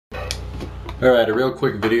Alright, a real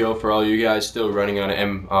quick video for all you guys still running on a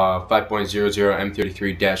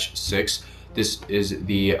 5.00M33-6. This is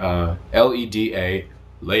the LEDA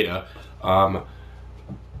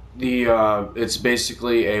it's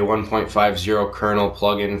basically a 1.50 kernel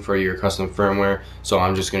plugin for your custom firmware. So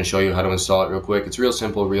I'm just going to show you how to install it real quick. It's real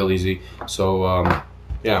simple, real easy. So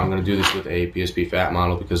yeah, I'm going to do this with a PSP fat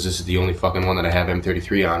model because this is the only fucking one that I have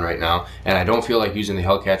M33 on right now, and I don't feel like using the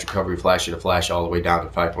Hellcat recovery flasher to flash all the way down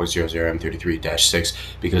to 5.00M33-6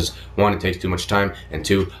 because one, it takes too much time, and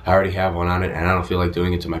two, I already have one on it and I don't feel like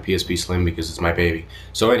doing it to my PSP Slim because it's my baby.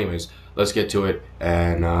 So anyways, let's get to it,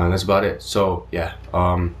 and that's about it. So yeah,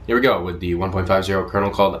 here we go with the 1.50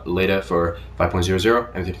 kernel called LEDA for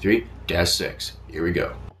 5.00M33-6. Here we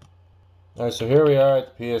go. Alright, so here we are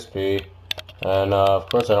at the PSP. And of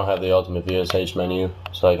course I don't have the ultimate VSH menu,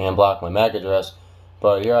 so I can't block my MAC address.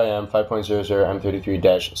 But here I am,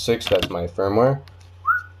 5.00M33-6, that's my firmware.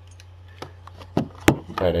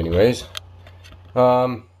 Alright, anyways.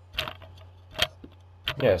 Yeah,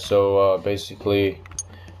 so basically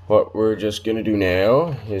what we're just going to do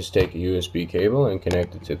now is take a USB cable and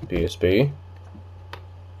connect it to the PSP.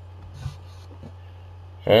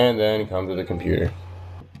 And then come to the computer.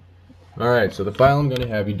 Alright, so the file I'm going to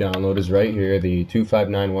have you download is right here, the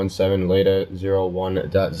 25917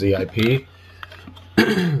 LEDA01.zip.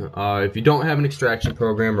 If you don't have an extraction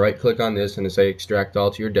program, right click on this and say extract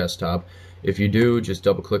all to your desktop. If you do, just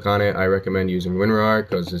double click on it. I recommend using WinRAR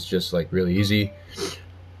because it's just like really easy.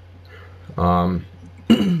 Yeah,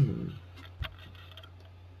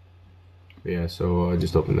 so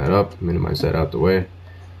just open that up, minimize that out the way.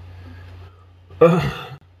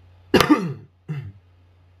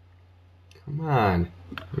 Come on,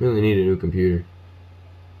 I really need a new computer.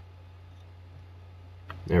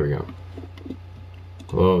 There we go.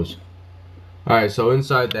 Close. Alright, so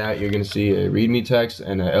inside that you're going to see a readme text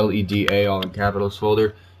and a LEDA all in capitals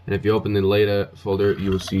folder. And if you open the LEDA folder,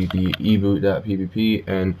 you will see the eboot.ppp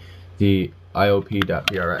and the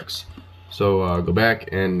iop.prx. So go back,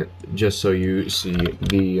 and just so you see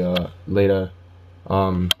the LEDA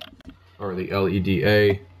or the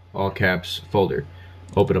LEDA all caps folder.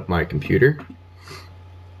 Open up my computer.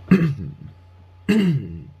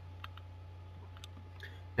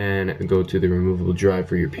 And go to the removable drive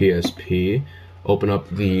for your PSP. Open up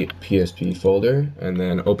the PSP folder and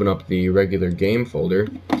then open up the regular game folder.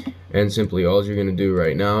 And simply all you're going to do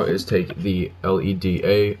right now is take the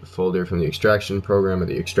LEDA folder from the extraction program of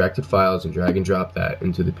the extracted files and drag and drop that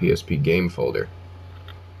into the PSP game folder.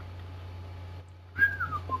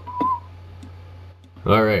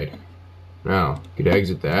 Alright. Now, you can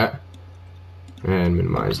exit that and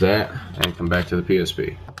minimize that and come back to the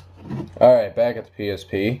PSP. Alright, back at the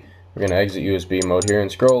PSP, we're going to exit USB mode here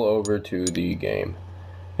and scroll over to the game.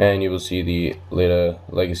 And you will see the LEDA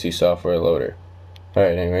Legacy Software Loader.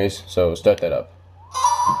 Alright, anyways, so start that up.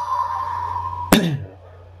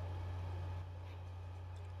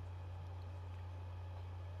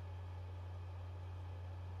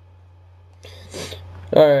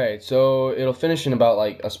 Alright, so it'll finish in about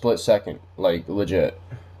like a split second, like legit.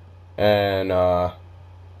 And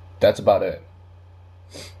that's about it.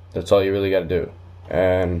 That's all you really gotta do.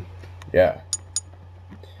 And yeah.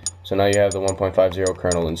 So now you have the 1.50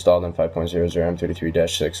 kernel installed in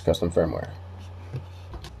 5.00M33-6 custom firmware.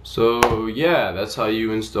 So yeah, that's how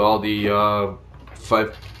you install the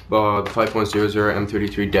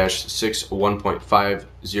 5.00M33-6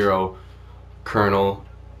 1.50 kernel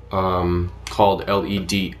called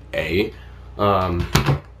LEDA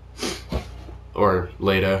or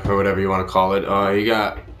LEDA or whatever you want to call it.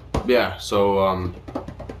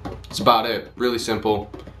 It's about it. Really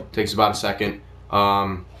simple. Takes about a second. You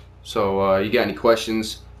got any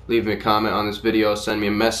questions, leave me a comment on this video, send me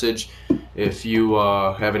a message. If you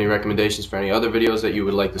have any recommendations for any other videos that you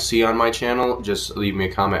would like to see on my channel, just leave me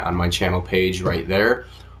a comment on my channel page right there.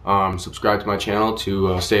 Subscribe to my channel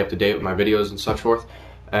to stay up to date with my videos and such forth.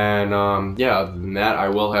 And yeah, other than that, I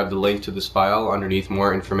will have the link to this file underneath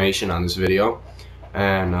more information on this video.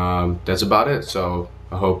 And that's about it. So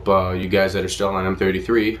I hope you guys that are still on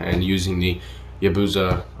M33 and using the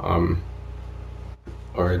Yabusa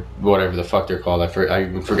or whatever the fuck they're called, I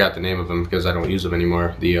forgot the name of them because I don't use them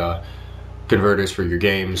anymore, the converters for your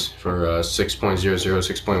games for 6.00,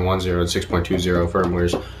 6.10, and 6.20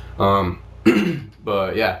 firmwares.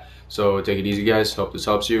 But yeah, so take it easy guys, hope this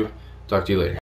helps you. Talk to you later.